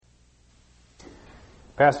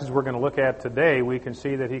passage we're going to look at today, we can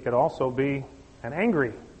see that he could also be an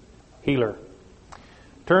angry healer.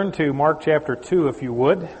 Turn to Mark chapter 2, if you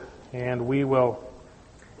would, and we will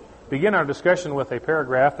begin our discussion with a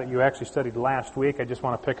paragraph that you actually studied last week. I just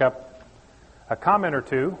want to pick up a comment or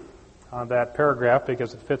two on that paragraph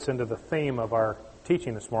because it fits into the theme of our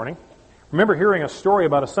teaching this morning. Remember hearing a story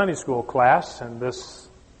about a Sunday school class, and this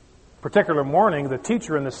particular morning, the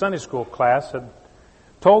teacher in the Sunday school class had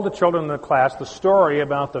told the children in the class the story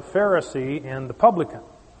about the Pharisee and the publican.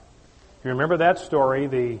 You remember that story?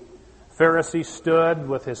 The Pharisee stood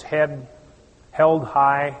with his head held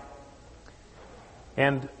high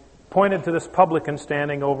and pointed to this publican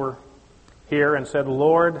standing over here and said,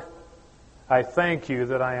 "Lord, I thank you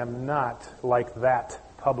that I am not like that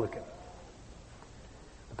publican."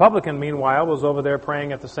 The publican, meanwhile, was over there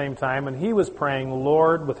praying at the same time, and he was praying,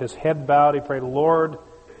 Lord, with his head bowed, he prayed, "Lord,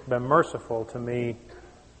 be merciful to me,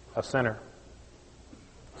 a sinner."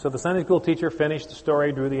 So the Sunday school teacher finished the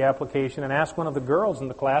story, drew the application, and asked one of the girls in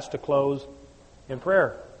the class to close in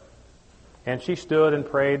prayer. And she stood and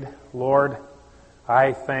prayed, "Lord,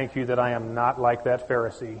 I thank you that I am not like that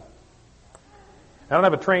Pharisee." I don't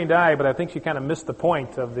have a trained eye, but I think she kind of missed the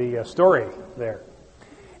point of the story there.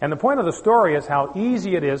 And the point of the story is how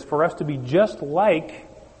easy it is for us to be just like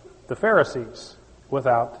the Pharisees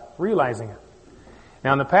without realizing it.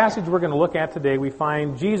 Now, in the passage we're going to look at today, we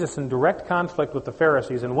find Jesus in direct conflict with the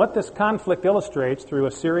Pharisees. And what this conflict illustrates through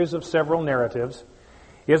a series of several narratives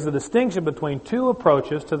is the distinction between two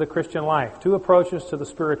approaches to the Christian life, two approaches to the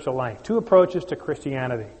spiritual life, two approaches to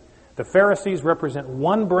Christianity. The Pharisees represent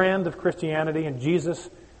one brand of Christianity, and Jesus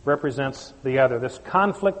represents the other. This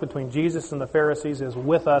conflict between Jesus and the Pharisees is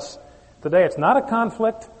with us today. It's not a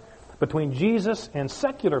conflict between Jesus and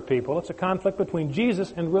secular people. It's a conflict between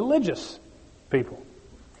Jesus and religious people.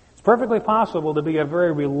 It's perfectly possible to be a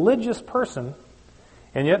very religious person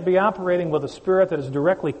and yet be operating with a spirit that is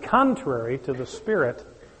directly contrary to the spirit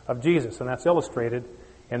of Jesus, and that's illustrated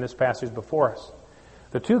in this passage before us.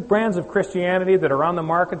 The two brands of Christianity that are on the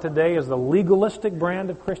market today is the legalistic brand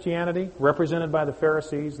of Christianity, represented by the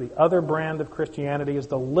Pharisees. The other brand of Christianity is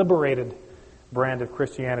the liberated brand of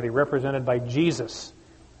Christianity, represented by Jesus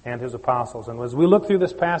and his apostles. And as we look through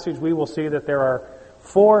this passage, we will see that there are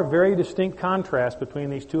four very distinct contrasts between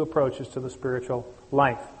these two approaches to the spiritual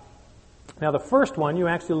life. Now, the first one you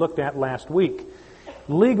actually looked at last week.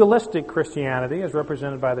 Legalistic Christianity, as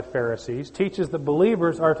represented by the Pharisees, teaches that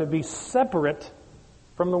believers are to be separate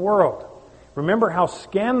from the world. Remember how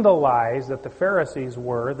scandalized that the Pharisees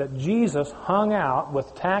were that Jesus hung out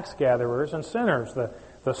with tax gatherers and sinners,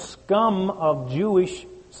 the scum of Jewish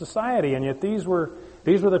society. And yet these were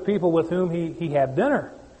the people with whom he had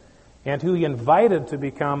dinner and who he invited to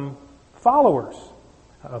become followers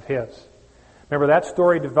of his. Remember, that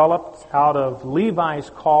story developed out of Levi's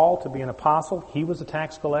call to be an apostle. He was a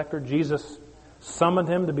tax collector. Jesus summoned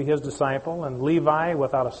him to be his disciple, and Levi,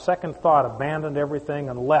 without a second thought, abandoned everything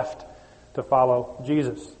and left to follow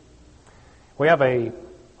Jesus. We have a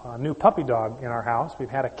new puppy dog in our house. We've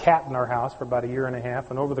had a cat in our house for about a year and a half,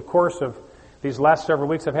 and over the course of these last several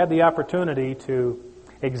weeks, I've had the opportunity to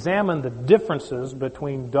examine the differences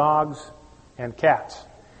between dogs and cats.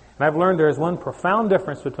 And I've learned there is one profound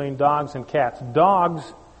difference between dogs and cats. Dogs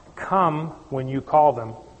come when you call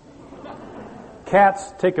them.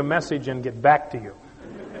 Cats take a message and get back to you.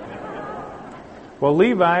 Well,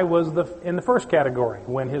 Levi was in the first category.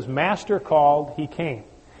 When his master called, he came.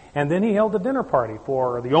 And then he held a dinner party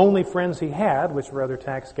for the only friends he had, which were other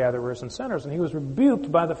tax gatherers and sinners. And he was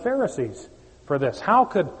rebuked by the Pharisees for this. How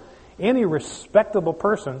could any respectable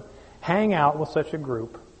person hang out with such a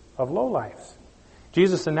group of lowlifes?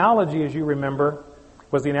 Jesus' analogy, as you remember,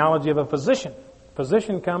 was the analogy of a physician. A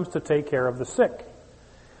physician comes to take care of the sick.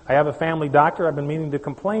 I have a family doctor. I've been meaning to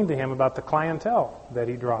complain to him about the clientele that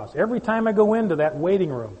he draws. Every time I go into that waiting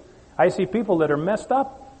room, I see people that are messed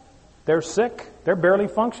up. They're sick. They're barely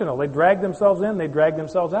functional. They drag themselves in. They drag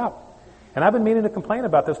themselves out. And I've been meaning to complain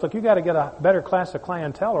about this. Look, you got to get a better class of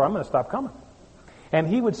clientele or I'm going to stop coming. And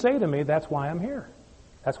he would say to me, that's why I'm here.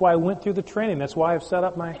 That's why I went through the training. That's why I've set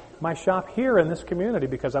up my shop here in this community,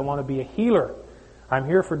 because I want to be a healer. I'm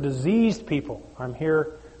here for diseased people. I'm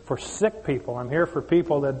here for sick people. I'm here for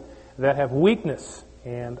people that have weakness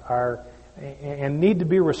and need to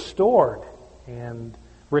be restored and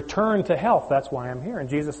returned to health. That's why I'm here. And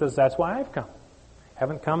Jesus says, that's why I've come. I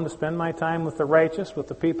haven't come to spend my time with the righteous, with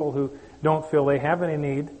the people who don't feel they have any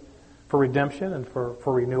need for redemption and for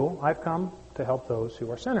renewal. I've come to help those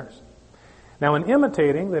who are sinners. Now, in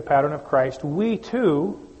imitating the pattern of Christ, we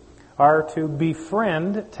too are to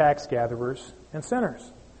befriend tax gatherers and sinners.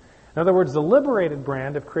 In other words, the liberated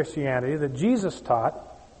brand of Christianity that Jesus taught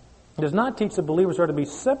does not teach that believers are to be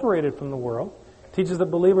separated from the world. It teaches that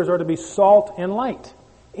believers are to be salt and light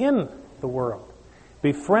in the world,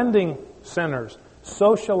 befriending sinners,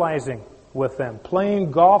 socializing with them,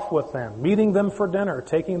 playing golf with them, meeting them for dinner,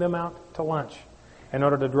 taking them out to lunch in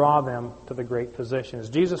order to draw them to the great physician. As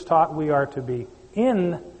Jesus taught, we are to be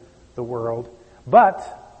in the world, but,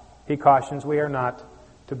 he cautions, we are not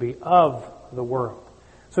to be of the world.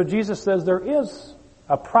 So Jesus says there is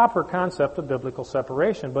a proper concept of biblical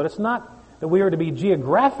separation, but it's not that we are to be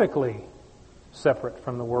geographically separate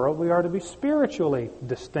from the world. We are to be spiritually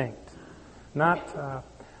distinct.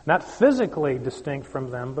 Not physically distinct from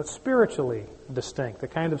them, but spiritually distinct. The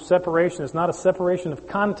kind of separation is not a separation of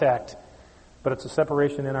contact, but it's a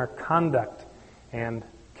separation in our conduct and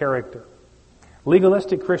character.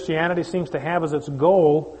 Legalistic Christianity seems to have as its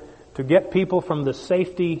goal to get people from the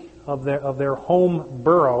safety of their home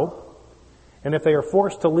borough, and if they are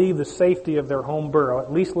forced to leave the safety of their home borough,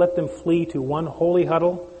 at least let them flee to one holy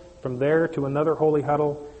huddle, from there to another holy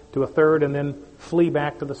huddle, to a third, and then flee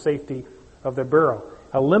back to the safety of their borough,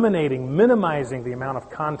 minimizing the amount of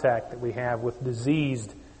contact that we have with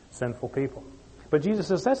diseased, sinful people. But Jesus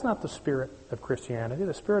says that's not the spirit of Christianity.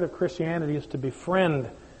 The spirit of Christianity is to befriend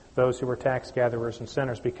those who are tax gatherers and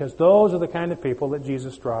sinners, because those are the kind of people that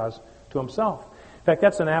Jesus draws to himself. In fact,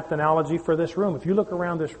 that's an apt analogy for this room. If you look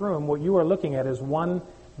around this room, what you are looking at is one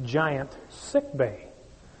giant sick bay.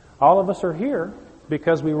 All of us are here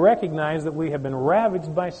because we recognize that we have been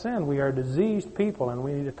ravaged by sin. We are diseased people, and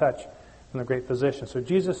we need to touch from the great physician. So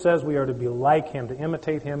Jesus says we are to be like him, to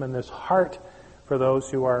imitate him in this heart for those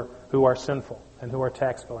who are sinful and who are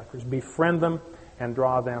tax collectors. Befriend them and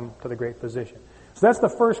draw them to the great physician. So that's the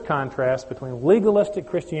first contrast between legalistic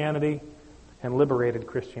Christianity and liberated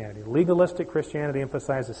Christianity. Legalistic Christianity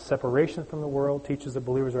emphasizes separation from the world, teaches that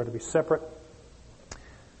believers are to be separate.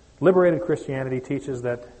 Liberated Christianity teaches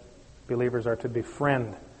that believers are to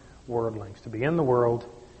befriend worldlings, to be in the world,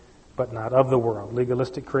 but not of the world.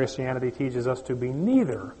 Legalistic Christianity teaches us to be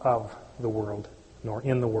neither of the world nor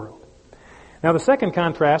in the world. Now, the second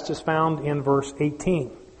contrast is found in verse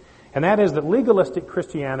 18, and that is that legalistic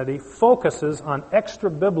Christianity focuses on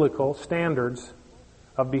extra-biblical standards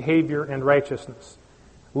of behavior and righteousness.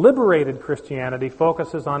 Liberated Christianity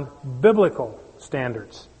focuses on biblical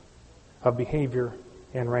standards of behavior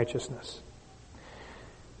and righteousness.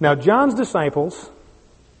 Now, John's disciples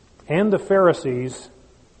and the Pharisees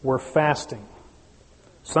were fasting.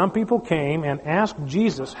 Some people came and asked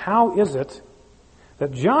Jesus, how is it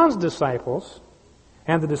that John's disciples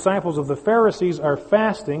and the disciples of the Pharisees are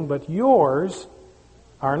fasting, but yours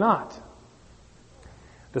are not?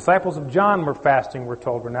 Disciples of John were fasting, we're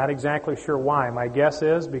told. We're not exactly sure why. My guess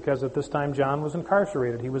is because at this time John was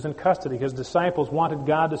incarcerated. He was in custody. His disciples wanted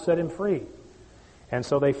God to set him free. And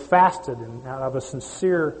so they fasted out of a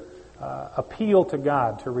sincere appeal to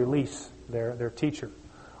God to release their teacher.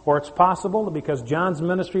 Or it's possible that because John's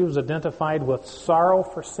ministry was identified with sorrow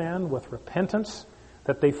for sin, with repentance,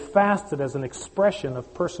 that they fasted as an expression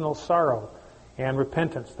of personal sorrow and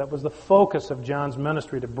repentance. That was the focus of John's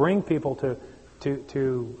ministry, to bring people to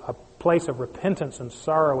a place of repentance and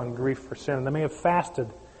sorrow and grief for sin. And they may have fasted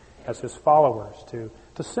as his followers to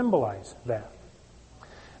symbolize that.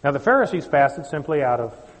 Now, the Pharisees fasted simply out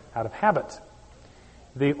of habit.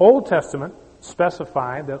 The Old Testament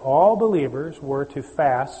specified that all believers were to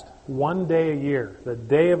fast one day a year, the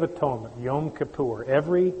Day of Atonement, Yom Kippur.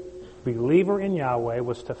 Every believer in Yahweh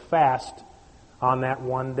was to fast on that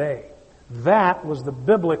one day. That was the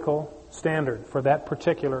biblical standard for that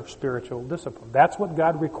particular spiritual discipline. That's what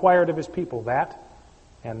God required of his people, that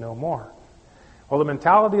and no more. Well, the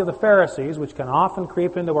mentality of the Pharisees, which can often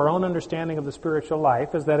creep into our own understanding of the spiritual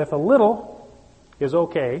life, is that if a little is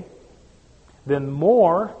okay, then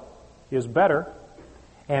more is better,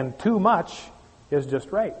 and too much is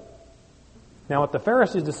just right. Now, what the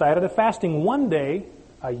Pharisees decided, if fasting one day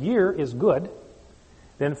a year is good,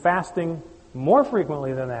 then fasting more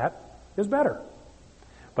frequently than that is better.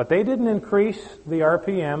 But they didn't increase the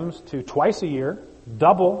RPMs to twice a year,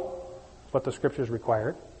 double what the Scriptures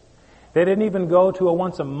required. They didn't even go to a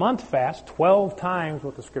once a month fast, 12 times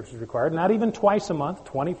what the Scriptures required. Not even twice a month,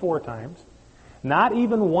 24 times. Not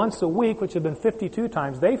even once a week, which had been 52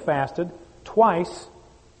 times. They fasted twice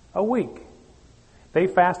a week. They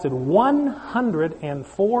fasted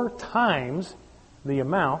 104 times the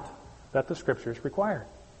amount that the Scriptures required.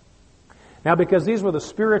 Now, because these were the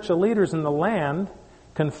spiritual leaders in the land,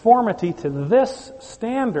 conformity to this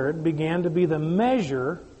standard began to be the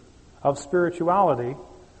measure of spirituality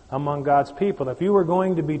among God's people. If you were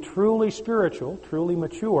going to be truly spiritual, truly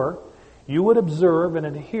mature, you would observe and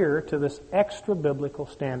adhere to this extra-biblical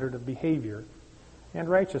standard of behavior and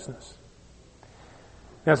righteousness.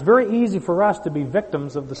 Now, it's very easy for us to be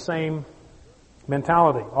victims of the same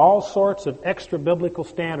mentality. All sorts of extra-biblical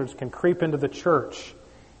standards can creep into the church,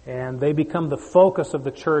 and they become the focus of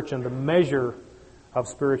the church and the measure of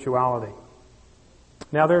spirituality.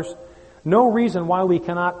 Now, there's no reason why we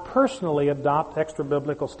cannot personally adopt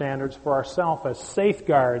extra-biblical standards for ourselves as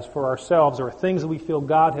safeguards for ourselves or things that we feel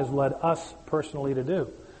God has led us personally to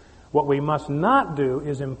do. What we must not do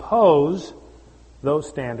is impose those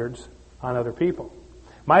standards on other people.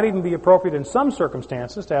 Might even be appropriate in some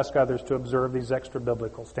circumstances to ask others to observe these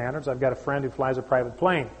extra-biblical standards. I've got a friend who flies a private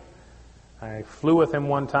plane. I flew with him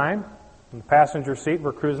one time. In the passenger seat,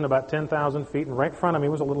 we're cruising about 10,000 feet, and right in front of me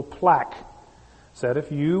was a little plaque. Said,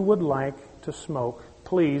 if you would like to smoke,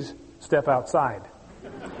 please step outside.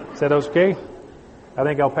 Said, okay, I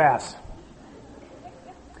think I'll pass.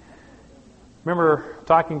 Remember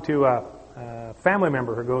talking to a family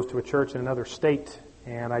member who goes to a church in another state,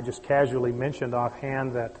 and I just casually mentioned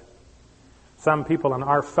offhand that some people in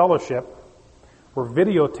our fellowship were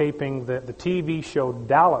videotaping the TV show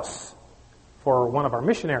Dallas for one of our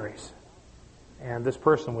missionaries. And this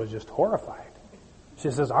person was just horrified. She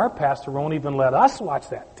says, our pastor won't even let us watch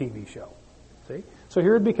that TV show. See? So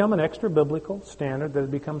here it had become an extra-biblical standard that had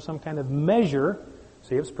become some kind of measure,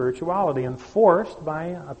 see, of spirituality, enforced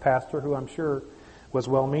by a pastor who I'm sure was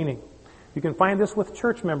well-meaning. You can find this with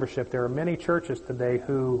church membership. There are many churches today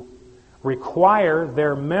who require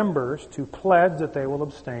their members to pledge that they will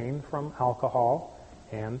abstain from alcohol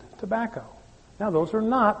and tobacco. Now, those are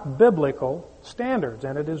not biblical standards,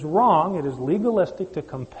 and it is wrong, it is legalistic to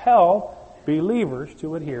compel believers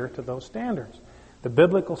to adhere to those standards. The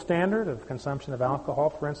biblical standard of consumption of alcohol,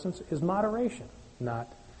 for instance, is moderation,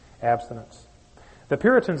 not abstinence. The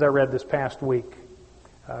Puritans I read this past week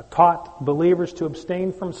taught believers to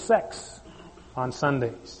abstain from sex on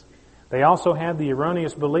Sundays. They also had the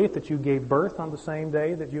erroneous belief that you gave birth on the same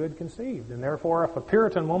day that you had conceived. And therefore, if a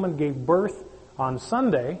Puritan woman gave birth on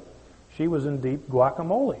Sunday, she was in deep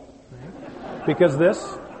guacamole. Right?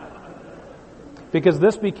 Because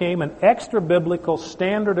this became an extra-biblical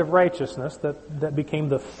standard of righteousness that became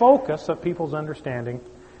the focus of people's understanding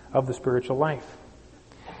of the spiritual life.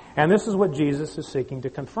 And this is what Jesus is seeking to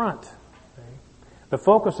confront. The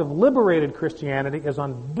focus of liberated Christianity is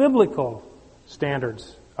on biblical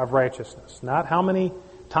standards of righteousness. Not how many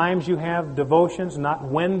times you have devotions, not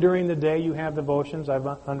when during the day you have devotions. I've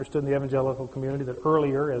understood in the evangelical community that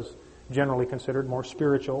earlier is generally considered more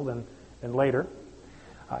spiritual than later.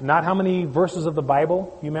 Not how many verses of the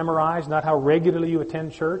Bible you memorize, not how regularly you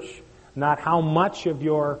attend church, not how much of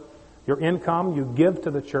your income you give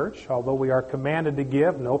to the church, although we are commanded to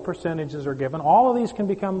give, no percentages are given. All of these can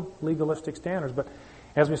become legalistic standards. But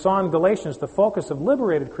as we saw in Galatians, the focus of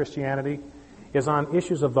liberated Christianity is on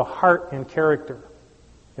issues of the heart and character.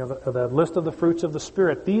 You know, the list of the fruits of the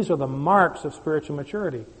Spirit. These are the marks of spiritual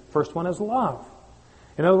maturity. First one is love.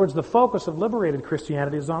 In other words, the focus of liberated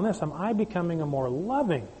Christianity is on this. Am I becoming a more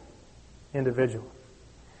loving individual?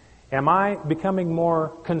 Am I becoming more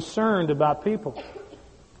concerned about people?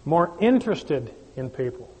 More interested in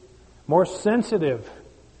people? More sensitive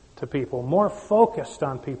to people? More focused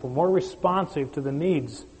on people? More responsive to the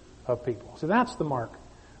needs of people? So that's the mark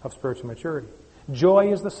of spiritual maturity.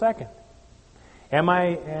 Joy is the second. Am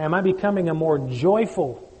I becoming a more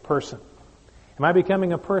joyful person? Am I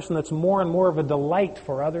becoming a person that's more and more of a delight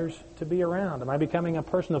for others to be around? Am I becoming a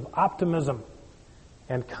person of optimism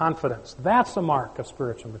and confidence? That's a mark of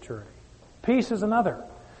spiritual maturity. Peace is another.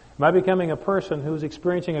 Am I becoming a person who's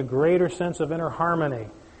experiencing a greater sense of inner harmony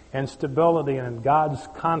and stability and in God's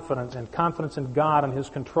confidence and confidence in God and His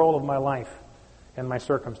control of my life and my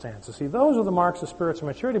circumstances? See, those are the marks of spiritual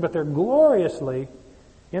maturity, but they're gloriously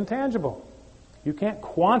intangible. You can't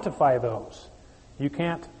quantify those. You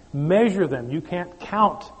can't measure them. You can't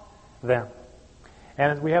count them.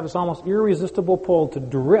 And we have this almost irresistible pull to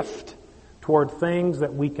drift toward things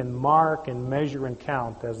that we can mark and measure and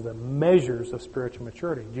count as the measures of spiritual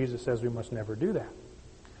maturity. Jesus says we must never do that.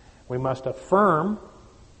 We must affirm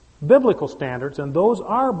biblical standards, and those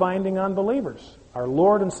are binding on believers. Our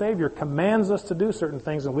Lord and Savior commands us to do certain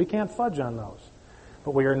things, and we can't fudge on those.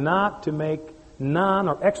 But we are not to make non-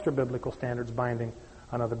 or extra-biblical standards binding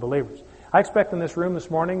on other believers. I expect in this room this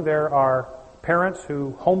morning there are parents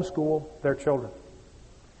who homeschool their children.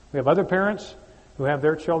 We have other parents who have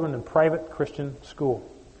their children in private Christian school.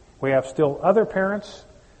 We have still other parents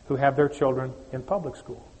who have their children in public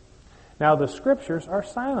school. Now, the Scriptures are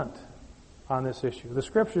silent on this issue. The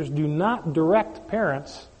Scriptures do not direct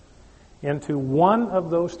parents into one of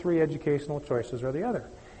those three educational choices or the other.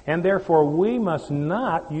 And therefore, we must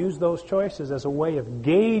not use those choices as a way of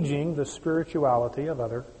gauging the spirituality of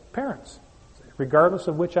other parents, regardless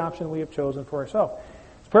of which option we have chosen for ourselves.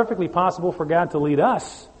 It's perfectly possible for God to lead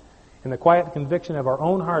us in the quiet conviction of our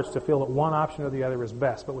own hearts to feel that one option or the other is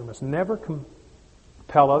best, but we must never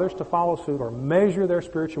compel others to follow suit or measure their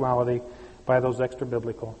spirituality by those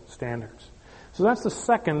extra-biblical standards. So that's the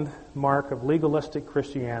second mark of legalistic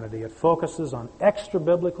Christianity. It focuses on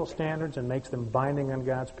extra-biblical standards and makes them binding on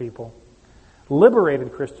God's people.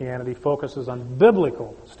 Liberated Christianity focuses on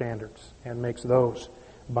biblical standards and makes those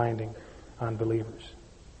binding on believers.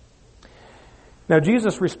 Now,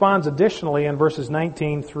 Jesus responds additionally in verses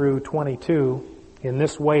 19 through 22 in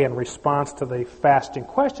this way in response to the fasting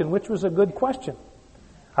question, which was a good question.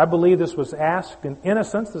 I believe this was asked in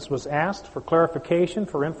innocence. This was asked for clarification,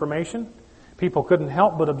 for information. People couldn't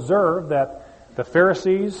help but observe that the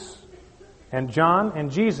Pharisees and John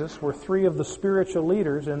and Jesus were three of the spiritual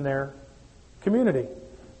leaders in their community.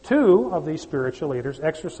 Two of these spiritual leaders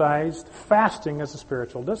exercised fasting as a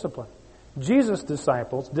spiritual discipline. Jesus'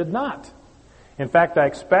 disciples did not. In fact, I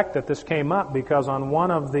expect that this came up because on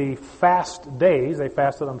one of the fast days, they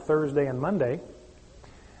fasted on Thursday and Monday,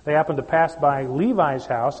 they happened to pass by Levi's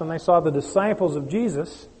house and they saw the disciples of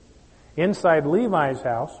Jesus inside Levi's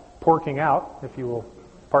house, porking out, if you will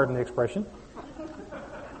pardon the expression.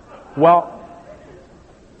 Well,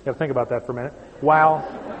 you got to think about that for a minute.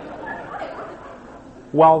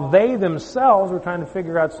 While they themselves were trying to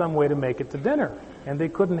figure out some way to make it to dinner. And they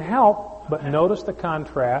couldn't help but notice the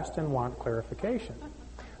contrast and want clarification.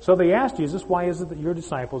 So they asked Jesus, why is it that your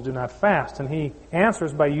disciples do not fast? And he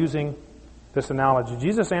answers by using this analogy.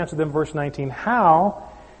 Jesus answered them, verse 19, how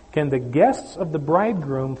can the guests of the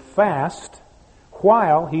bridegroom fast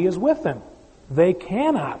while he is with them? They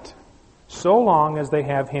cannot, so long as they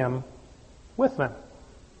have him with them.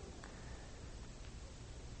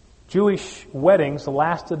 Jewish weddings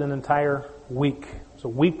lasted an entire week. It was a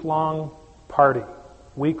week-long party,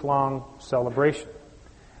 week-long celebration.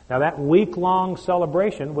 Now that week-long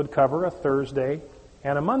celebration would cover a Thursday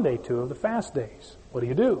and a Monday, two of the fast days. What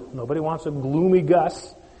do? Nobody wants a gloomy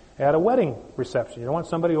Gus at a wedding reception. You don't want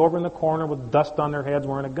somebody over in the corner with dust on their heads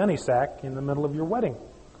wearing a gunny sack in the middle of your wedding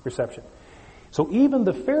reception. So even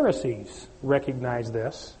the Pharisees recognized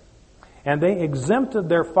this, and they exempted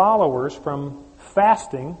their followers from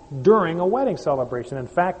fasting during a wedding celebration. In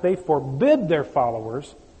fact, they forbid their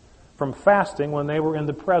followers from fasting when they were in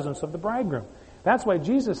the presence of the bridegroom. That's why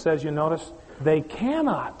Jesus says, you notice, they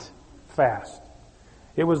cannot fast.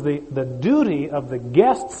 It was the duty of the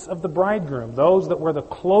guests of the bridegroom, those that were the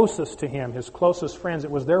closest to him, his closest friends.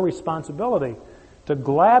 It was their responsibility to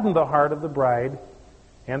gladden the heart of the bride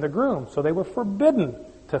and the groom. So they were forbidden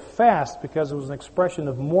to fast because it was an expression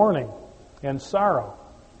of mourning and sorrow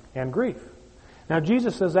and grief. Now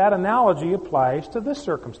Jesus says that analogy applies to this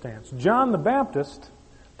circumstance. John the Baptist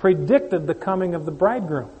predicted the coming of the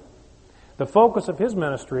bridegroom. The focus of his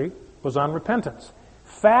ministry was on repentance.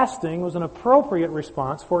 Fasting was an appropriate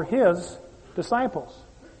response for his disciples.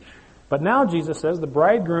 But now Jesus says the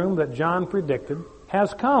bridegroom that John predicted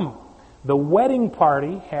has come. The wedding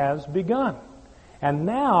party has begun. And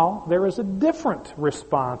now there is a different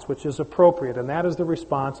response which is appropriate, and that is the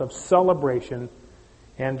response of celebration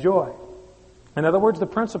and joy. In other words, the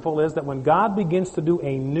principle is that when God begins to do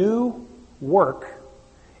a new work,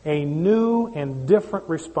 a new and different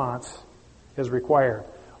response is required.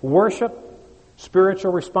 Worship,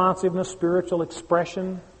 spiritual responsiveness, spiritual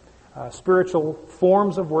expression, spiritual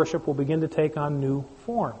forms of worship will begin to take on new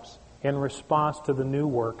forms in response to the new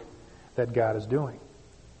work that God is doing.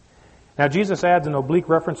 Now Jesus adds an oblique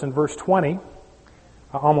reference in verse 20,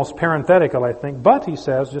 almost parenthetical, I think, but he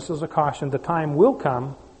says, just as a caution, the time will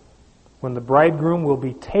come when the bridegroom will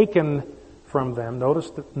be taken from them.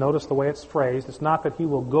 Notice the way it's phrased. It's not that he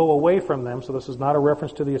will go away from them, so this is not a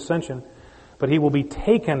reference to the ascension, but he will be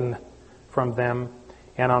taken from them,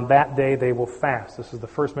 and on that day they will fast. This is the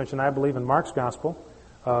first mention, I believe, in Mark's Gospel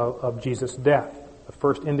of Jesus' death, the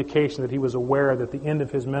first indication that he was aware that the end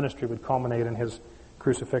of his ministry would culminate in his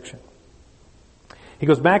crucifixion. He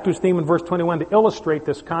goes back to his theme in verse 21 to illustrate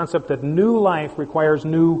this concept that new life requires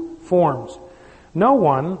new forms. No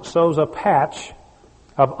one sews a patch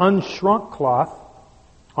of unshrunk cloth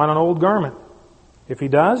on an old garment. If he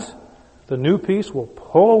does, the new piece will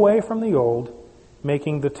pull away from the old,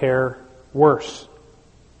 making the tear worse.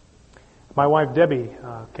 My wife Debbie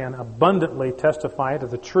can abundantly testify to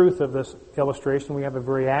the truth of this illustration. We have a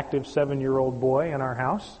very active 7-year-old boy in our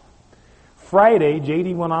house. Friday,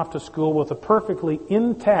 J.D. went off to school with a perfectly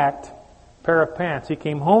intact pair of pants. He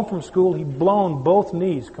came home from school, he'd blown both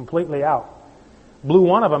knees completely out. Blew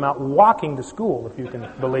one of them out walking to school, if you can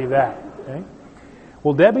believe that. Okay?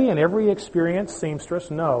 Well, Debbie, in every experienced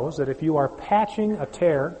seamstress, knows that if you are patching a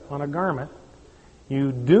tear on a garment,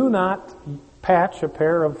 you do not patch a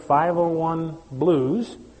pair of 501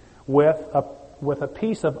 blues with a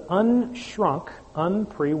piece of unshrunk,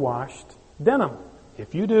 unpre-washed denim.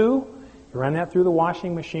 If you do, you run that through the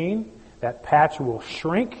washing machine, that patch will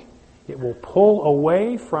shrink, it will pull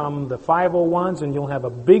away from the 501s, and you'll have a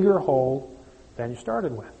bigger hole than you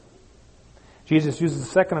started with. Jesus uses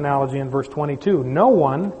the second analogy in verse 22. No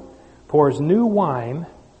one pours new wine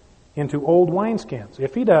into old wineskins.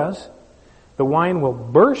 If he does, the wine will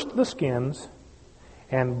burst the skins,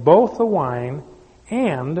 and both the wine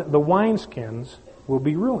and the wineskins will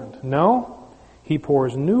be ruined. No, he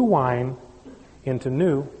pours new wine into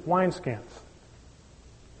new wineskins.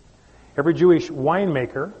 Every Jewish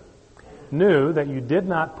winemaker knew that you did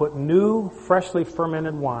not put new, freshly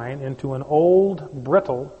fermented wine into an old,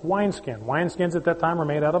 brittle wineskin. Wineskins at that time were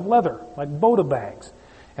made out of leather, like Boda bags.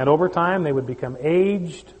 And over time, they would become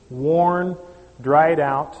aged, worn, dried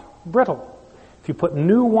out, brittle. If you put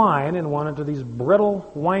new wine in one of these brittle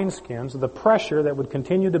wineskins, the pressure that would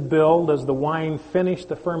continue to build as the wine finished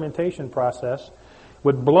the fermentation process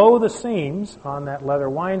would blow the seams on that leather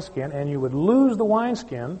wineskin, and you would lose the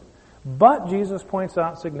wineskin. But, Jesus points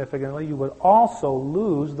out significantly, you would also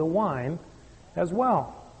lose the wine as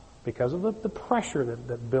well because of the pressure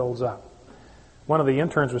that builds up. One of the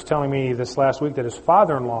interns was telling me this last week that his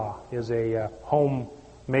father-in-law is a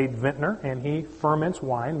homemade vintner, and he ferments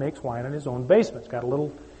wine, makes wine in his own basement. He's got a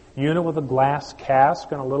little unit with a glass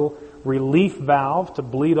cask and a little relief valve to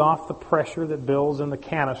bleed off the pressure that builds in the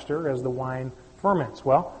canister as the wine ferments.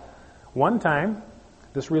 Well, one time,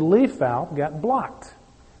 this relief valve got blocked.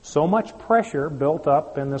 So much pressure built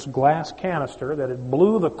up in this glass canister that it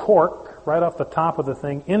blew the cork right off the top of the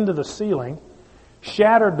thing into the ceiling,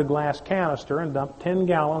 shattered the glass canister, and dumped 10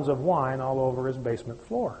 gallons of wine all over his basement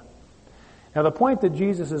floor. Now, the point that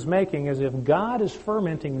Jesus is making is if God is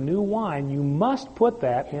fermenting new wine, you must put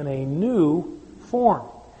that in a new form.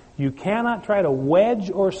 You cannot try to wedge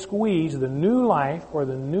or squeeze the new life or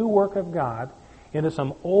the new work of God into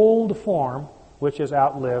some old form which has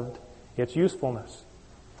outlived its usefulness.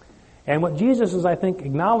 And what Jesus is, I think,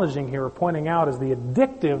 acknowledging here or pointing out is the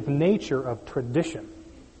addictive nature of tradition.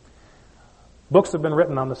 Books have been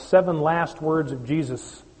written on the 7 last words of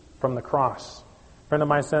Jesus from the cross. A friend of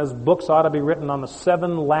mine says books ought to be written on the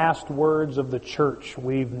 7 last words of the church.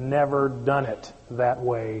 We've never done it that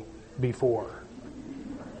way before.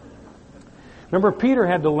 Remember, Peter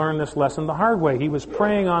had to learn this lesson the hard way. He was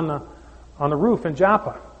praying on the roof in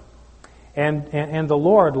Joppa, and the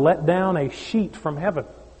Lord let down a sheet from heaven.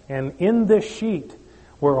 And in this sheet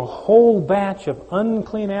were a whole batch of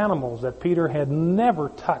unclean animals that Peter had never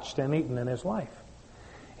touched and eaten in his life.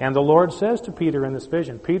 And the Lord says to Peter in this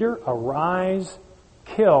vision, Peter, arise,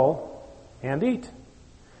 kill, and eat.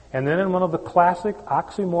 And then in one of the classic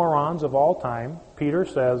oxymorons of all time, Peter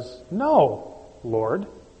says, no, Lord.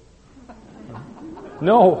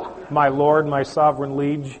 No, my Lord, my sovereign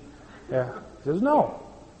liege. He says, no.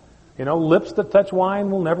 Lips that touch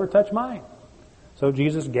wine will never touch mine. So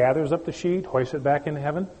Jesus gathers up the sheet, hoists it back into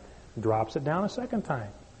heaven, drops it down a second time.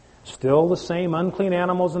 Still the same unclean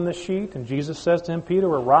animals in the sheet, and Jesus says to him, Peter,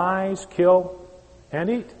 arise, kill, and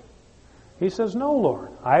eat. He says, no, Lord,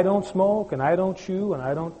 I don't smoke, and I don't chew, and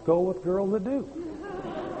I don't go with girls that do.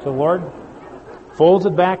 So the Lord folds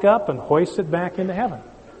it back up and hoists it back into heaven.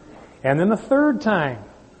 And then the third time,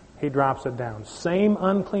 he drops it down. Same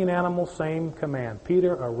unclean animal, same command.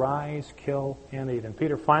 Peter, arise, kill, and eat. And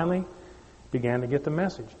Peter finally began to get the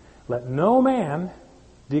message. Let no man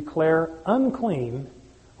declare unclean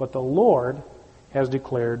what the Lord has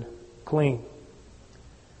declared clean.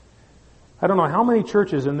 I don't know how many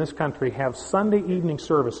churches in this country have Sunday evening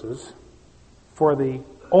services for the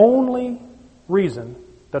only reason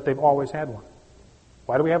that they've always had one.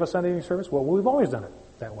 Why do we have a Sunday evening service? Well, we've always done it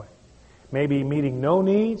that way. Maybe meeting no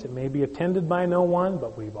needs, it may be attended by no one,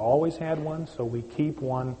 but we've always had one, so we keep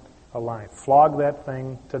one alive. Flog that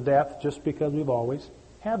thing to death just because we've always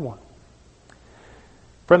had one.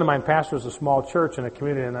 A friend of mine pastors a small church in a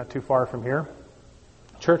community not too far from here.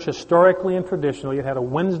 Church historically and traditionally, it had a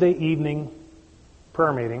Wednesday evening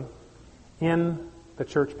prayer meeting in the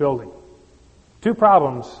church building. 2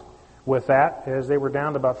 problems with that is they were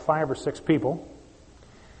down to about 5 or 6 people.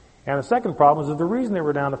 And the second problem is that the reason they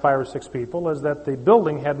were down to 5 or 6 people is that the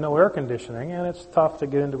building had no air conditioning, and it's tough to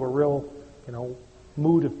get into a real,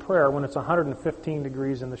 mood of prayer when it's 115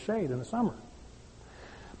 degrees in the shade in the summer.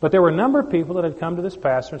 But there were a number of people that had come to this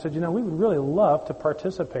pastor and said, we would really love to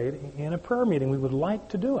participate in a prayer meeting. We would like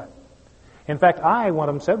to do it. In fact, one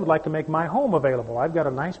of them said, would like to make my home available. I've got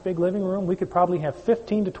a nice big living room. We could probably have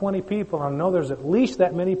 15 to 20 people. I know there's at least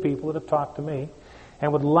that many people that have talked to me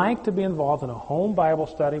and would like to be involved in a home Bible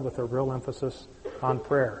study with a real emphasis on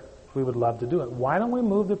prayer. We would love to do it. Why don't we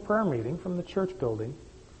move the prayer meeting from the church building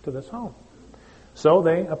to this home? So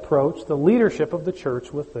they approached the leadership of the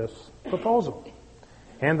church with this proposal.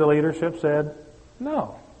 And the leadership said,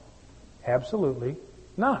 no, absolutely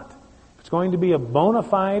not. If it's going to be a bona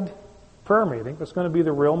fide prayer meeting, if it's going to be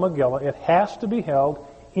the real Megillah, it has to be held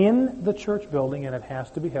in the church building, and it has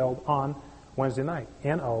to be held on Wednesday night.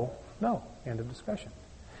 N-O, no. End of discussion.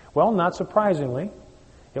 Well, not surprisingly,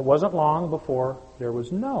 it wasn't long before there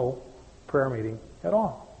was no prayer meeting at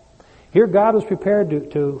all. Here God was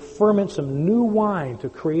prepared to ferment some new wine, to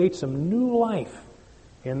create some new life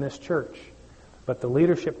in this church. But the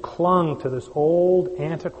leadership clung to this old,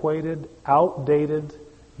 antiquated, outdated,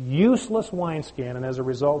 useless wineskin, and as a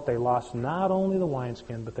result they lost not only the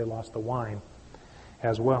wineskin, but they lost the wine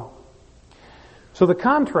as well. So the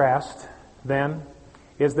contrast, then,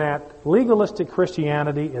 is that legalistic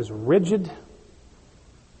Christianity is rigid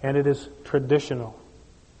and it is traditional.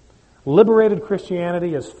 Liberated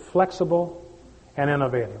Christianity is flexible and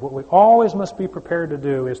innovative. What we always must be prepared to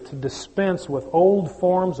do is to dispense with old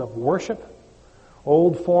forms of worship,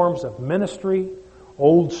 old forms of ministry,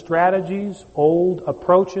 old strategies, old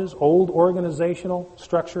approaches, old organizational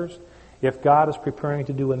structures, if God is preparing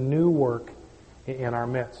to do a new work in our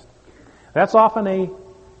midst. That's often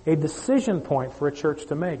a decision point for a church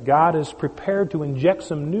to make. God is prepared to inject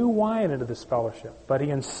some new wine into this fellowship, but He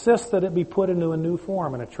insists that it be put into a new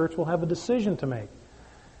form, and a church will have a decision to make,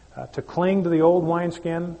 to cling to the old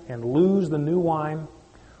wineskin and lose the new wine,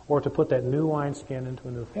 or to put that new wineskin into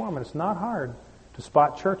a new form. And it's not hard to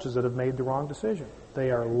spot churches that have made the wrong decision. They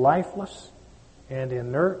are lifeless and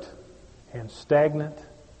inert and stagnant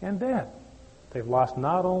and dead. They've lost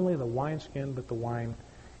not only the wineskin, but the wine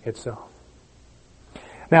itself.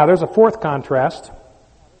 Now, there's a fourth contrast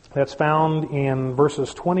that's found in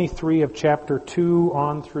verses 23 of chapter 2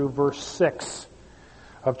 on through verse 6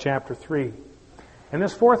 of chapter 3. And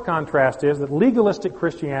this fourth contrast is that legalistic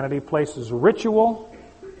Christianity places ritual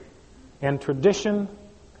and tradition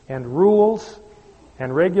and rules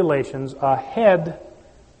and regulations ahead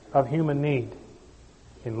of human need.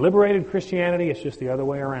 In liberated Christianity, it's just the other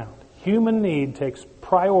way around. Human need takes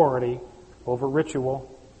priority over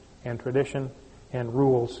ritual and tradition and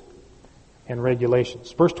rules and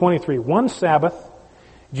regulations. Verse 23, one Sabbath,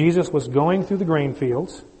 Jesus was going through the grain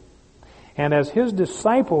fields, and as His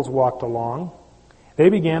disciples walked along, they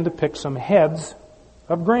began to pick some heads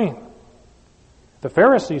of grain. The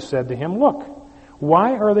Pharisees said to Him, look,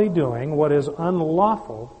 why are they doing what is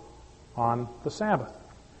unlawful on the Sabbath?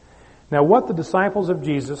 Now, what the disciples of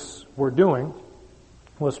Jesus were doing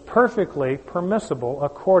was perfectly permissible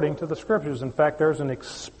according to the Scriptures. In fact, there's an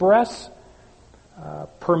express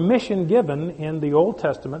permission given in the Old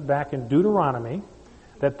Testament, back in Deuteronomy,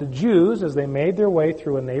 that the Jews, as they made their way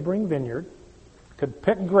through a neighboring vineyard, could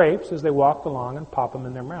pick grapes as they walked along and pop them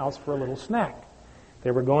in their mouths for a little snack.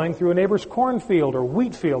 They were going through a neighbor's cornfield or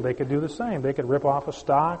wheat field, they could do the same. They could rip off a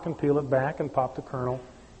stalk and peel it back and pop the kernel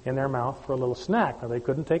in their mouth for a little snack. Now, they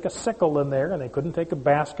couldn't take a sickle in there, and they couldn't take a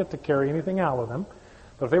basket to carry anything out with them.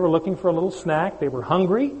 But if they were looking for a little snack, they were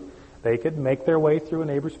hungry, they could make their way through a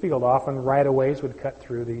neighbor's field. Often right-of-ways would cut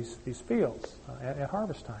through these fields at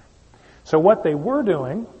harvest time. So what they were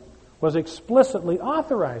doing was explicitly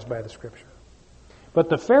authorized by the Scripture. But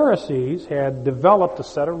the Pharisees had developed a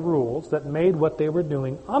set of rules that made what they were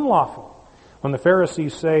doing unlawful. When the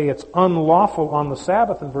Pharisees say it's unlawful on the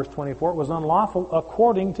Sabbath in verse 24, it was unlawful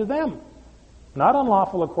according to them. Not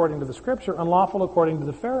unlawful according to the Scripture, unlawful according to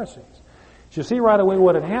the Pharisees. So you see right away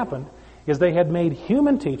what had happened is they had made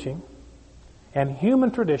human teaching and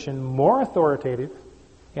human tradition more authoritative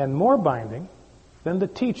and more binding than the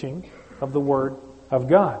teaching of the Word of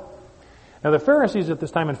God. Now the Pharisees at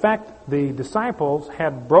this time, in fact, the disciples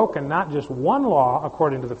had broken not just one law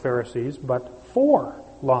according to the Pharisees, but 4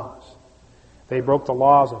 laws. They broke the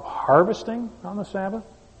laws of harvesting on the Sabbath.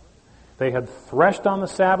 They had threshed on the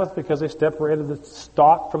Sabbath because they separated the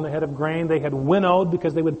stalk from the head of grain. They had winnowed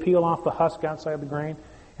because they would peel off the husk outside the grain,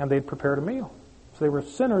 and they'd prepared a meal. So they were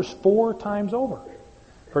sinners 4 times over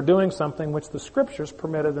for doing something which the Scriptures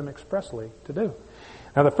permitted them expressly to do.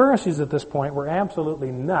 Now the Pharisees at this point were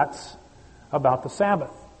absolutely nuts about the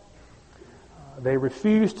Sabbath. They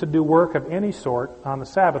refused to do work of any sort on the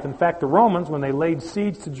Sabbath. In fact, the Romans, when they laid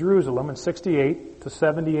siege to Jerusalem in 68 to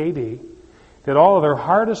 70 A.D., did all of their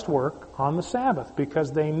hardest work on the Sabbath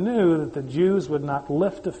because they knew that the Jews would not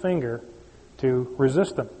lift a finger to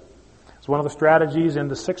resist them. It's one of the strategies in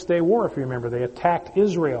the Six-Day War, if you remember. They attacked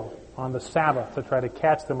Israel on the Sabbath to try to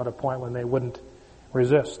catch them at a point when they wouldn't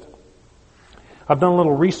resist. I've done a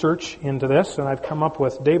little research into this, and I've come up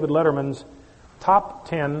with David Letterman's top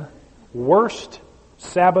 10 worst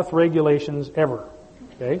Sabbath regulations ever.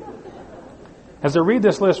 Okay? As I read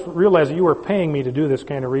this list, realize that you are paying me to do this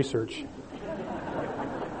kind of research.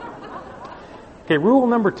 Okay, rule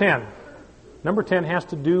number 10. Number 10 has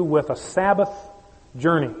to do with a Sabbath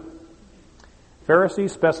journey.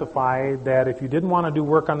 Pharisees specified that if you didn't want to do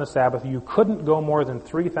work on the Sabbath, you couldn't go more than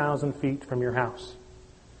 3,000 feet from your house.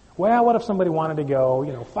 Well, what if somebody wanted to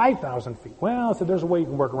go, 5,000 feet? Well, so there's a way you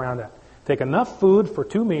can work around that. Take enough food for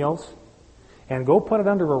 2 meals and go put it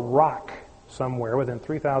under a rock somewhere within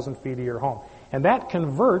 3,000 feet of your home. And that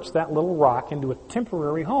converts that little rock into a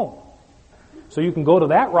temporary home. So you can go to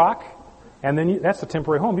that rock, and then that's the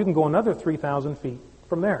temporary home. You can go another 3,000 feet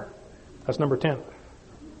from there. That's number 10.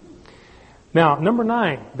 Now, number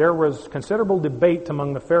 9, there was considerable debate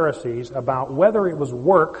among the Pharisees about whether it was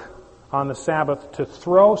work on the Sabbath to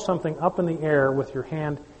throw something up in the air with your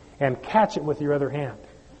hand and catch it with your other hand.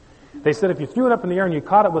 They said if you threw it up in the air and you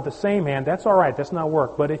caught it with the same hand, that's all right, that's not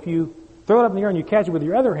work. But if you throw it up in the air and you catch it with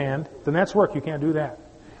your other hand, then that's work, you can't do that.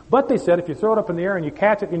 But they said if you throw it up in the air and you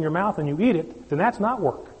catch it in your mouth and you eat it, then that's not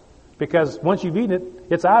work. Because once you've eaten it,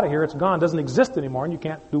 it's out of here, it's gone, doesn't exist anymore, and you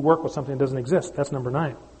can't do work with something that doesn't exist. That's number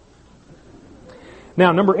 9.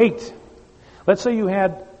 Now, number 8. Let's say you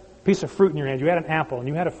had a piece of fruit in your hand, you had an apple, and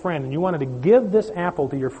you had a friend, and you wanted to give this apple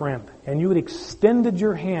to your friend. And you had extended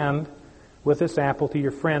your hand with this apple to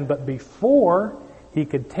your friend, but before he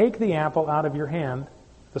could take the apple out of your hand,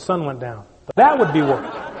 the sun went down. That would be work.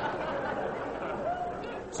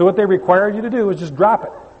 So what they required you to do is just drop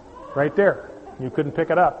it right there. You couldn't pick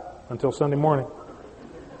it up until Sunday morning.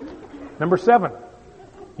 Number 7,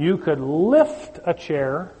 you could lift a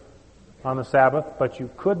chair on the Sabbath, but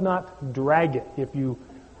you could not drag it. If you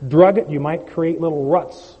drug it, you might create little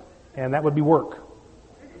ruts, and that would be work.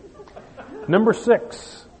 Number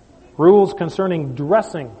 6, rules concerning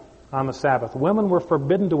dressing on the Sabbath. Women were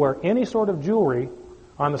forbidden to wear any sort of jewelry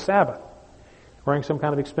on the Sabbath. Wearing some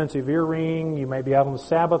kind of expensive earring, you may be out on the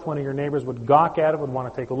Sabbath, one of your neighbors would gawk at it, would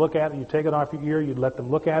want to take a look at it, you take it off your ear, you'd let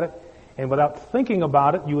them look at it, and without thinking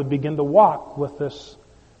about it, you would begin to walk with this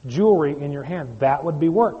jewelry in your hand. That would be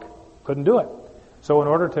work. Couldn't do it. So in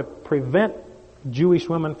order to prevent Jewish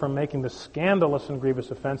women from making the scandalous and grievous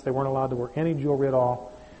offense, they weren't allowed to wear any jewelry at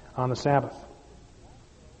all on the Sabbath.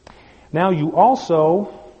 Now you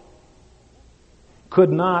also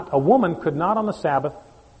a woman could not on the Sabbath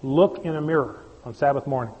look in a mirror on Sabbath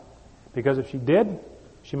morning. Because if she did,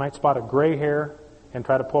 she might spot a gray hair and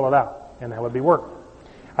try to pull it out. And that would be work.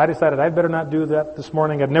 I decided I'd better not do that this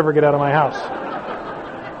morning. I'd never get out of my house.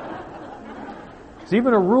 There's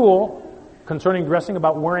even a rule concerning dressing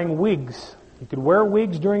about wearing wigs. You could wear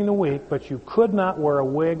wigs during the week, but you could not wear a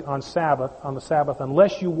wig on the Sabbath,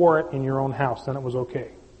 unless you wore it in your own house. Then it was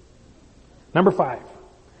okay. Number 5,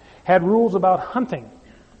 had rules about hunting.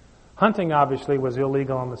 Hunting obviously was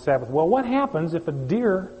illegal on the Sabbath. Well, what happens if a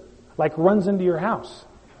deer runs into your house?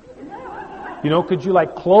 Could you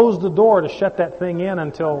close the door to shut that thing in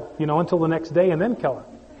until the next day and then kill it?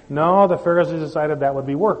 No, the Pharisees decided that would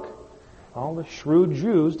be work. All the shrewd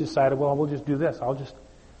Jews decided, well, we'll just do this. I'll just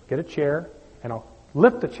get a chair and I'll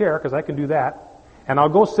lift the chair because I can do that, and I'll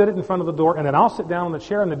go sit it in front of the door, and then I'll sit down on the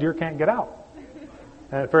chair and the deer can't get out.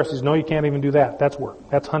 And the Pharisees, no, you can't even do that. That's work.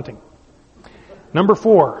 That's hunting. Number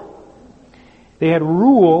 4, they had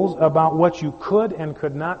rules about what you could and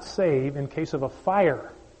could not save in case of a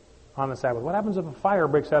fire on the Sabbath. What happens if a fire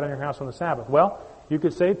breaks out in your house on the Sabbath? Well, you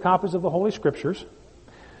could save copies of the Holy Scriptures,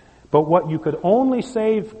 but what you could only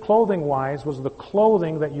save clothing-wise was the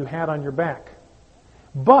clothing that you had on your back.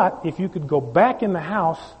 But if you could go back in the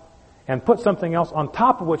house and put something else on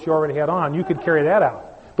top of what you already had on, you could carry that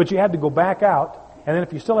out. But you had to go back out, and then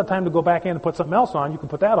if you still had time to go back in and put something else on, you could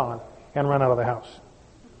put that on and run out of the house.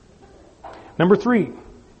 Number 3,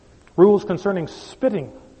 rules concerning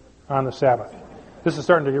spitting on the Sabbath. This is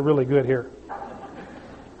starting to get really good here.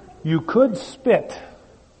 You could spit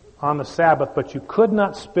on the Sabbath, but you could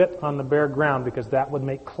not spit on the bare ground because that would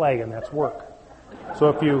make clay, and that's work. So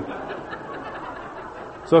if you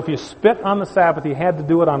spit on the Sabbath, you had to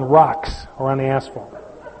do it on rocks or on the asphalt.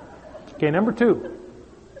 Okay, number 2.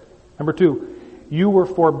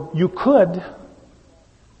 You could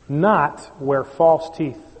not wear false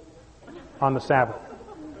teeth on the Sabbath,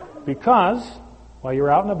 because while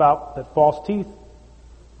you're out and about, that false teeth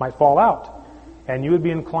might fall out, and you would be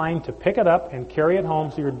inclined to pick it up and carry it home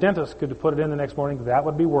so your dentist could put it in the next morning. That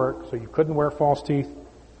would be work, so you couldn't wear false teeth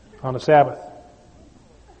on the Sabbath.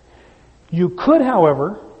 You could,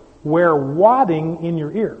 however, wear wadding in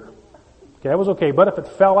your ear. Okay, that was okay, but if it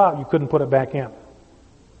fell out, you couldn't put it back in.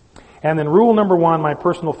 And then rule number 1, my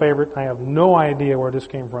personal favorite, I have no idea where this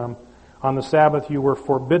came from. On the Sabbath, you were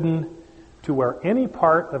forbidden to wear any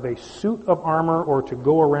part of a suit of armor or to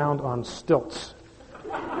go around on stilts.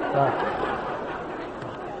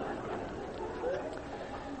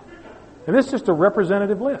 And this is just a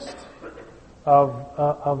representative list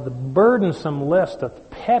of the burdensome list of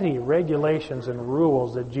petty regulations and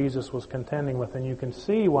rules that Jesus was contending with, and you can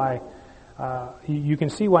see why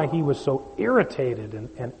he was so irritated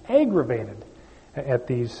and aggravated at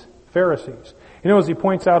these Pharisees. You know, as he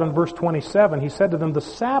points out in verse 27, he said to them, "The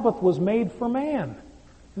Sabbath was made for man,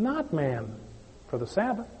 not man for the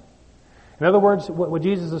Sabbath." In other words, what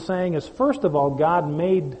Jesus is saying is, first of all, God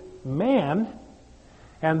made man,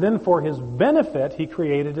 and then for his benefit, he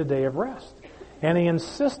created a day of rest. And he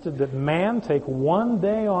insisted that man take one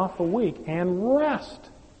day off a week and rest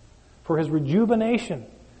for his rejuvenation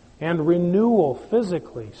and renewal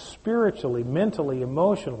physically, spiritually, mentally,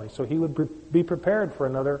 emotionally, so he would be prepared for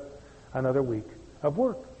another week of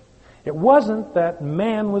work. It wasn't that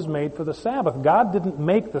man was made for the Sabbath. God didn't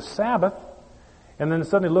make the Sabbath and then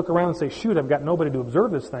suddenly look around and say, shoot, I've got nobody to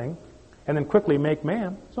observe this thing, and then quickly make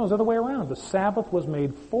man. So it was the other way around. The Sabbath was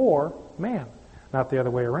made for man, not the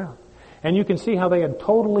other way around. And you can see how they had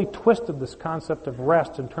totally twisted this concept of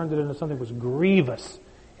rest and turned it into something that was grievous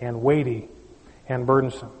and weighty and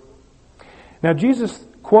burdensome. Now, Jesus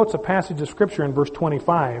quotes a passage of Scripture in verse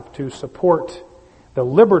 25 to support the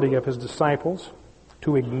liberty of his disciples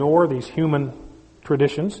to ignore these human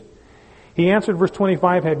traditions. He answered, verse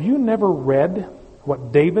 25, "Have you never read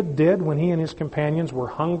what David did when he and his companions were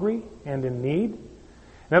hungry and in need?"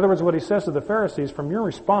 In other words, what he says to the Pharisees, from your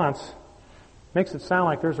response, makes it sound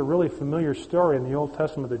like there's a really familiar story in the Old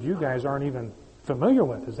Testament that you guys aren't even familiar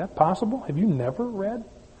with. Is that possible? Have you never read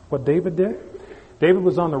what David did? David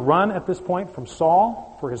was on the run at this point from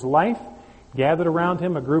Saul for his life. Gathered around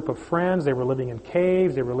him a group of friends. They were living in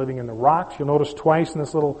caves. They were living in the rocks. You'll notice twice in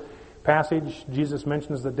this little passage, Jesus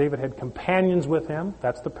mentions that David had companions with him.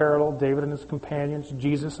 That's the parallel, David and his companions,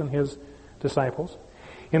 Jesus and his disciples.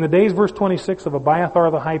 In the days, verse 26, of Abiathar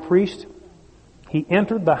the high priest, he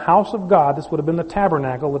entered the house of God. This would have been the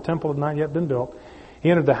tabernacle. The temple had not yet been built.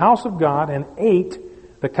 He entered the house of God and ate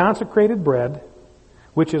the consecrated bread,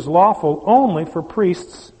 which is lawful only for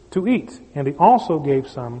priests to eat. And he also gave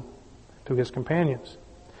some to his companions.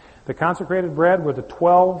 The consecrated bread were the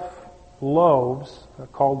 12 loaves,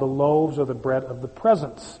 called the loaves or the bread of the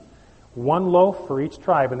presence. One loaf for each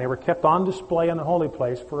tribe, and they were kept on display in the holy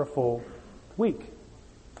place for a full week.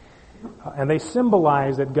 And they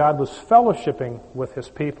symbolize that God was fellowshipping with his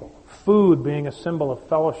people. Food being a symbol of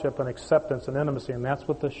fellowship and acceptance and intimacy, and that's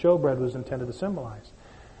what the showbread was intended to symbolize.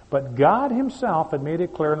 But God himself had made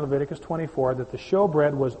it clear in Leviticus 24 that the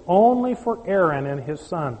showbread was only for Aaron and his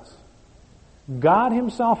sons. God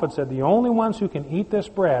himself had said the only ones who can eat this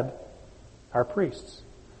bread are priests.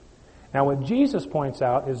 Now what Jesus points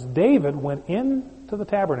out is David went into the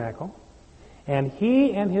tabernacle and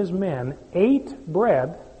he and his men ate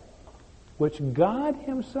bread which God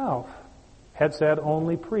himself had said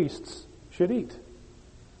only priests should eat.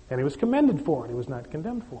 And he was commended for it. He was not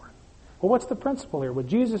condemned for it. Well, what's the principle here? What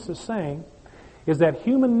Jesus is saying is that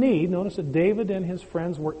human need, notice that David and his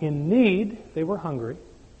friends were in need, they were hungry.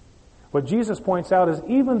 What Jesus points out is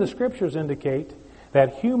even the Scriptures indicate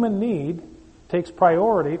that human need takes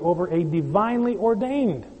priority over a divinely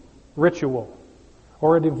ordained ritual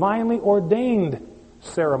or a divinely ordained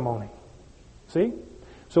ceremony. See?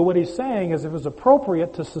 So what he's saying is if it's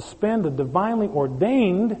appropriate to suspend a divinely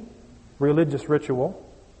ordained religious ritual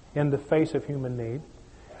in the face of human need,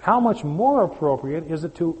 how much more appropriate is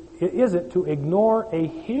it to ignore a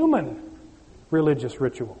human religious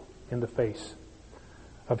ritual in the face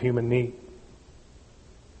of human need?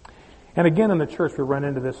 And again in the church we run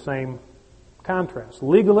into this same contrast.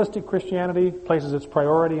 Legalistic Christianity places its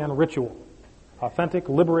priority on ritual. Authentic,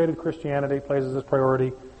 liberated Christianity places its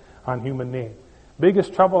priority on human need.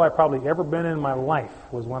 Biggest trouble I've probably ever been in my life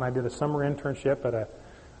was when I did a summer internship at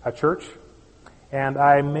a church, and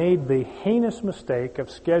I made the heinous mistake of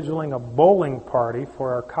scheduling a bowling party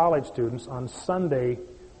for our college students on Sunday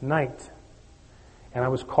night. And I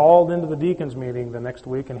was called into the deacons meeting the next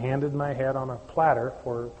week and handed my head on a platter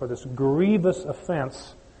for this grievous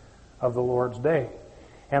offense of the Lord's day.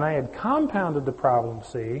 And I had compounded the problem,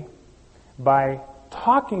 see, by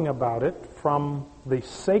talking about it from the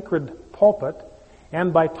sacred pulpit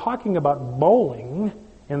and by talking about bowling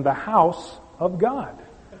in the house of God.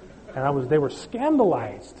 And they were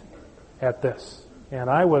scandalized at this. And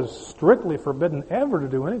I was strictly forbidden ever to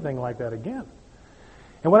do anything like that again.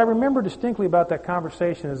 And what I remember distinctly about that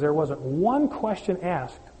conversation is there wasn't one question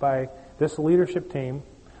asked by this leadership team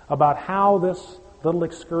about how this little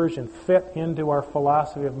excursion fit into our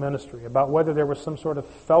philosophy of ministry, about whether there was some sort of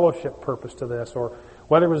fellowship purpose to this, or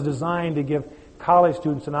whether it was designed to give college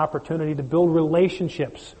students an opportunity to build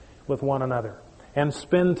relationships with one another and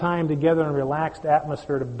spend time together in a relaxed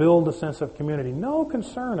atmosphere to build a sense of community. No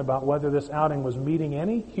concern about whether this outing was meeting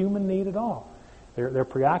any human need at all. Their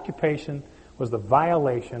preoccupation was the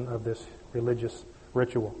violation of this religious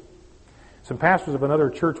ritual. Some pastors of another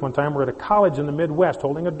church one time were at a college in the Midwest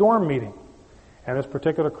holding a dorm meeting. And this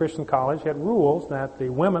particular Christian college had rules that the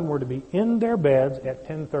women were to be in their beds at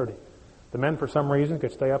 10:30. The men, for some reason,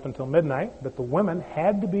 could stay up until midnight, but the women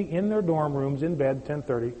had to be in their dorm rooms in bed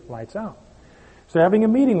 10:30, lights out. So having a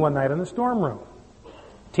meeting one night in this dorm room,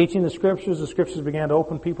 teaching the scriptures began to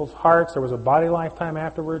open people's hearts. There was a body life time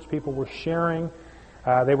afterwards. People were sharing.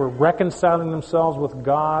 They were reconciling themselves with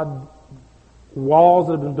God. Walls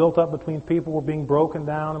that had been built up between people were being broken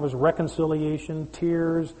down. There was reconciliation,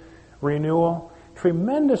 tears, renewal.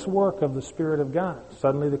 Tremendous work of the Spirit of God.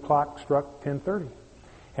 Suddenly the clock struck 10:30.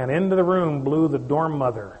 And into the room blew the dorm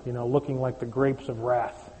mother, looking like the grapes of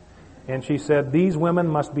wrath. And she said, "These women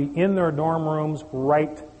must be in their dorm rooms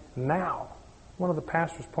right now." One of the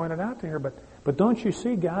pastors pointed out to her, but don't you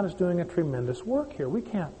see God is doing a tremendous work here? We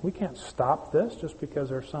can't stop this just because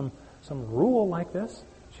there's some rule like this.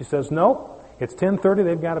 She says, "No, it's 10:30.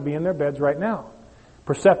 They've got to be in their beds right now."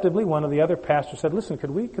 Perceptively, one of the other pastors said, "Listen, could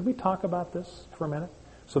we talk about this for a minute?"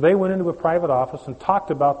 So they went into a private office and talked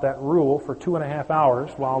about that rule for 2.5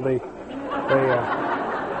 hours while the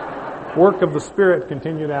work of the Spirit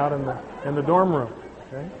continued out in the dorm room.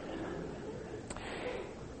 Okay?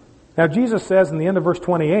 Now Jesus says in the end of verse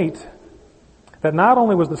 28 that not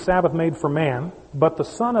only was the Sabbath made for man, but the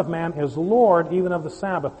Son of Man is Lord even of the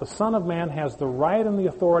Sabbath. The Son of Man has the right and the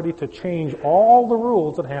authority to change all the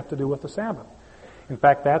rules that have to do with the Sabbath. In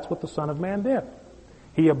fact, that's what the Son of Man did.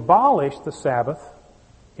 He abolished the Sabbath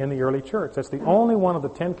in the early church. That's the only one of the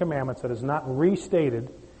 10 Commandments that is not restated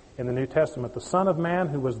in the New Testament. The Son of Man,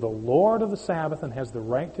 who was the Lord of the Sabbath and has the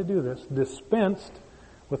right to do this, dispensed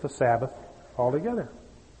with the Sabbath altogether.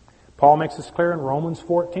 Paul makes this clear in Romans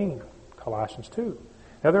 14, Colossians 2.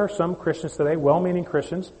 Now there are some Christians today, well-meaning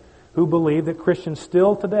Christians, who believe that Christians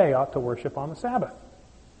still today ought to worship on the Sabbath.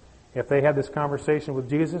 If they had this conversation with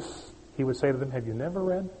Jesus, he would say to them, "Have you never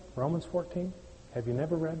read Romans 14? Have you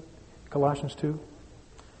never read Colossians 2?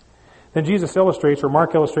 Then Jesus illustrates, or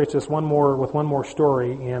Mark illustrates this with one more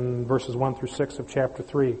story in verses 1 through 6 of chapter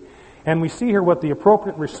 3. And we see here what the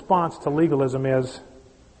appropriate response to legalism is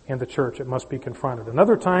in the church. It must be confronted.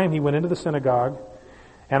 Another time he went into the synagogue,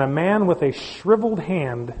 and a man with a shriveled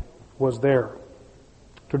hand was there.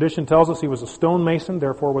 Tradition tells us he was a stonemason,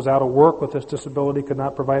 therefore was out of work with this disability, could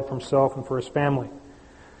not provide for himself and for his family.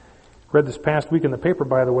 Read this past week in the paper,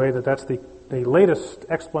 by the way, that's the latest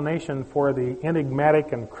explanation for the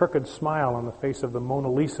enigmatic and crooked smile on the face of the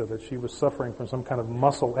Mona Lisa, that she was suffering from some kind of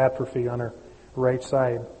muscle atrophy on her right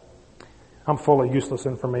side. I'm full of useless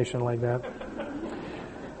information like that.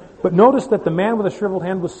 But notice that the man with the shriveled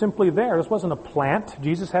hand was simply there. This wasn't a plant.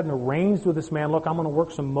 Jesus hadn't arranged with this man, "Look, I'm going to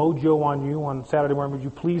work some mojo on you on Saturday morning. Would you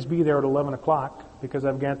please be there at 11 o'clock because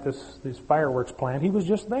I've got these fireworks planned." He was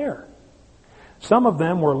just there. Some of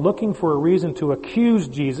them were looking for a reason to accuse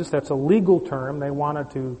Jesus. That's a legal term. They wanted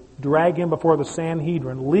to drag him before the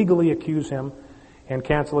Sanhedrin, legally accuse him, and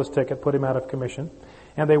cancel his ticket, put him out of commission.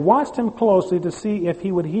 And they watched him closely to see if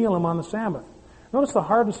he would heal him on the Sabbath. Notice the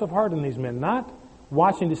hardness of heart in these men, not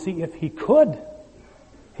watching to see if he could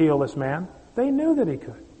heal this man. They knew that he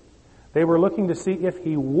could. They were looking to see if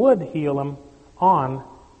he would heal him on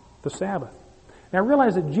the Sabbath. Now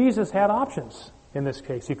realize that Jesus had options. In this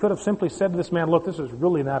case, he could have simply said to this man, "Look, this is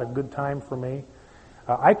really not a good time for me.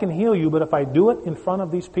 I can heal you, but if I do it in front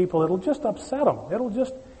of these people, it'll just upset them. It'll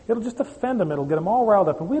just offend them. It'll get them all riled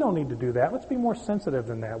up, and we don't need to do that. Let's be more sensitive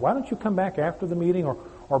than that. Why don't you come back after the meeting,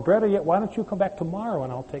 or better yet, why don't you come back tomorrow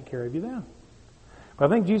and I'll take care of you then?" But I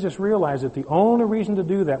think Jesus realized that the only reason to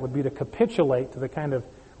do that would be to capitulate to the kind of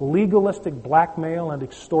legalistic blackmail and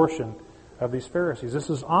extortion of these Pharisees. This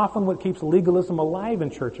is often what keeps legalism alive in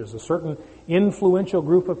churches, a certain influential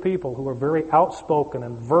group of people who are very outspoken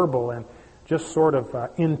and verbal and just sort of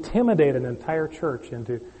intimidate an entire church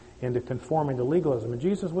into conforming to legalism. And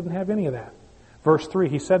Jesus wouldn't have any of that. Verse 3,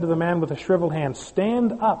 he said to the man with the shriveled hand,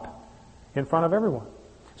 "Stand up in front of everyone."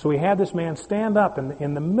 So he had this man stand up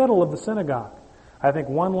in the middle of the synagogue. I think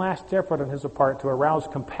one last effort on his part to arouse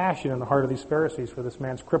compassion in the heart of these Pharisees for this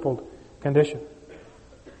man's crippled condition.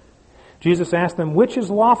 Jesus asked them, which is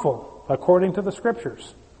lawful according to the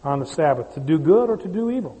Scriptures on the Sabbath, to do good or to do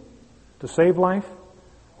evil, to save life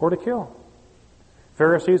or to kill?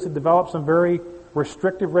 Pharisees had developed some very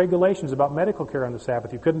restrictive regulations about medical care on the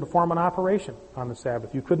Sabbath. You couldn't perform an operation on the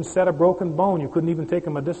Sabbath. You couldn't set a broken bone. You couldn't even take a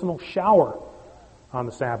medicinal shower on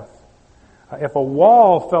the Sabbath. If a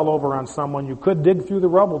wall fell over on someone, you could dig through the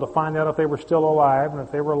rubble to find out if they were still alive, and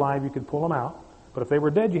if they were alive, you could pull them out. But if they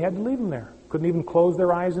were dead, you had to leave them there. Couldn't even close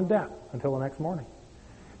their eyes in death until the next morning.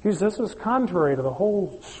 He says, this is contrary to the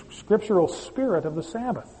whole scriptural spirit of the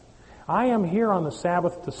Sabbath. I am here on the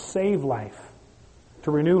Sabbath to save life,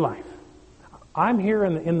 to renew life. I'm here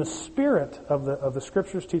in the spirit of the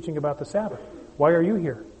Scriptures teaching about the Sabbath. Why are you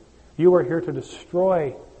here? You are here to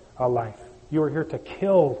destroy a life. You are here to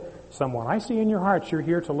kill someone. I see in your hearts you're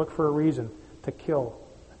here to look for a reason to kill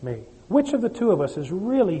me. Which of the two of us is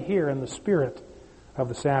really here in the spirit of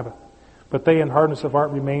the Sabbath? But they in hardness of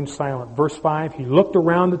heart remained silent. Verse 5, he looked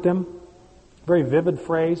around at them. Very vivid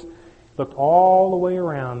phrase. Looked all the way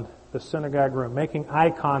around the synagogue room, making eye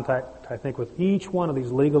contact, I think, with each one of these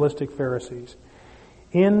legalistic Pharisees.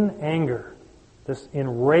 In anger, this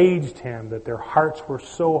enraged him that their hearts were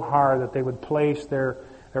so hard that they would place their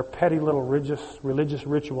petty little religious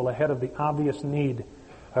ritual ahead of the obvious need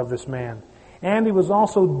of this man. And he was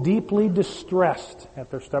also deeply distressed at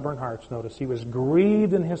their stubborn hearts. Notice, he was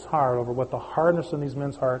grieved in his heart over what the hardness in these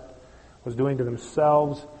men's heart was doing to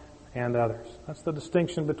themselves and others. That's the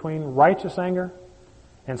distinction between righteous anger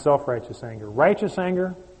and self-righteous anger. Righteous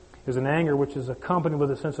anger is an anger which is accompanied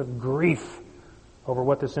with a sense of grief over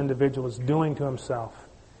what this individual is doing to himself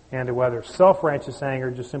and to others. Self-righteous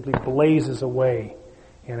anger just simply blazes away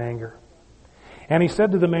in anger. And he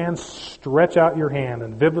said to the man, stretch out your hand.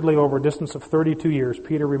 And vividly over a distance of 32 years,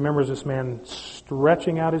 Peter remembers this man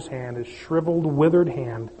stretching out his hand, his shriveled, withered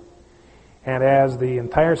hand. And as the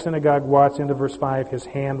entire synagogue watched into verse 5, his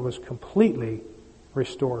hand was completely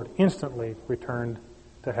restored, instantly returned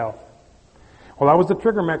to health. Well, that was the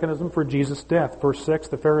trigger mechanism for Jesus' death. Verse 6,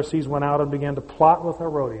 the Pharisees went out and began to plot with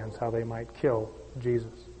Herodians how they might kill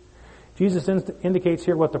Jesus. Jesus indicates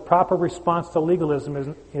here what the proper response to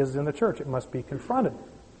legalism is in the church. It must be confronted.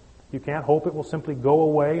 You can't hope it will simply go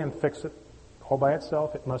away and fix it all by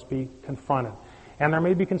itself. It must be confronted. And there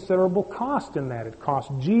may be considerable cost in that. It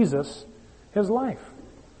cost Jesus his life.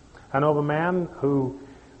 I know of a man who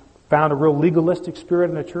found a real legalistic spirit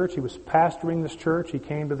in the church. He was pastoring this church. He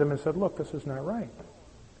came to them and said, look, this is not right.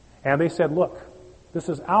 And they said, look, this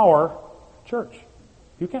is our church.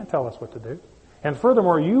 You can't tell us what to do. And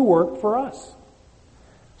furthermore, you work for us.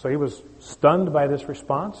 So he was stunned by this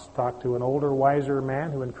response, talked to an older, wiser man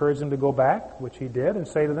who encouraged him to go back, which he did, and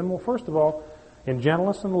say to them, well, first of all, in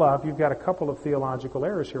gentleness and love, you've got a couple of theological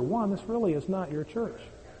errors here. One, this really is not your church.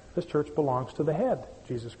 This church belongs to the head,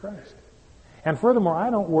 Jesus Christ. And furthermore, I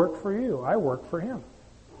don't work for you. I work for him.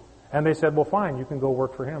 And they said, well, fine, you can go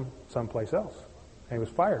work for him someplace else. And he was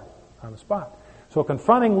fired on the spot. So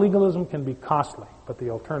confronting legalism can be costly, but the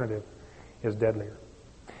alternative is deadlier.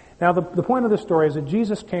 Now, the point of this story is that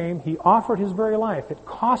Jesus came, he offered his very life. It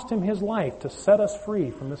cost him his life to set us free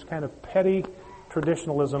from this kind of petty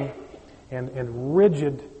traditionalism and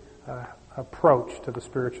rigid approach to the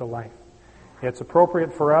spiritual life. It's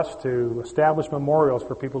appropriate for us to establish memorials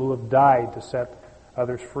for people who have died to set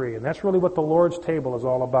others free. And that's really what the Lord's table is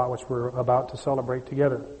all about, which we're about to celebrate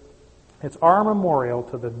together. It's our memorial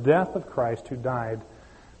to the death of Christ who died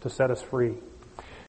to set us free.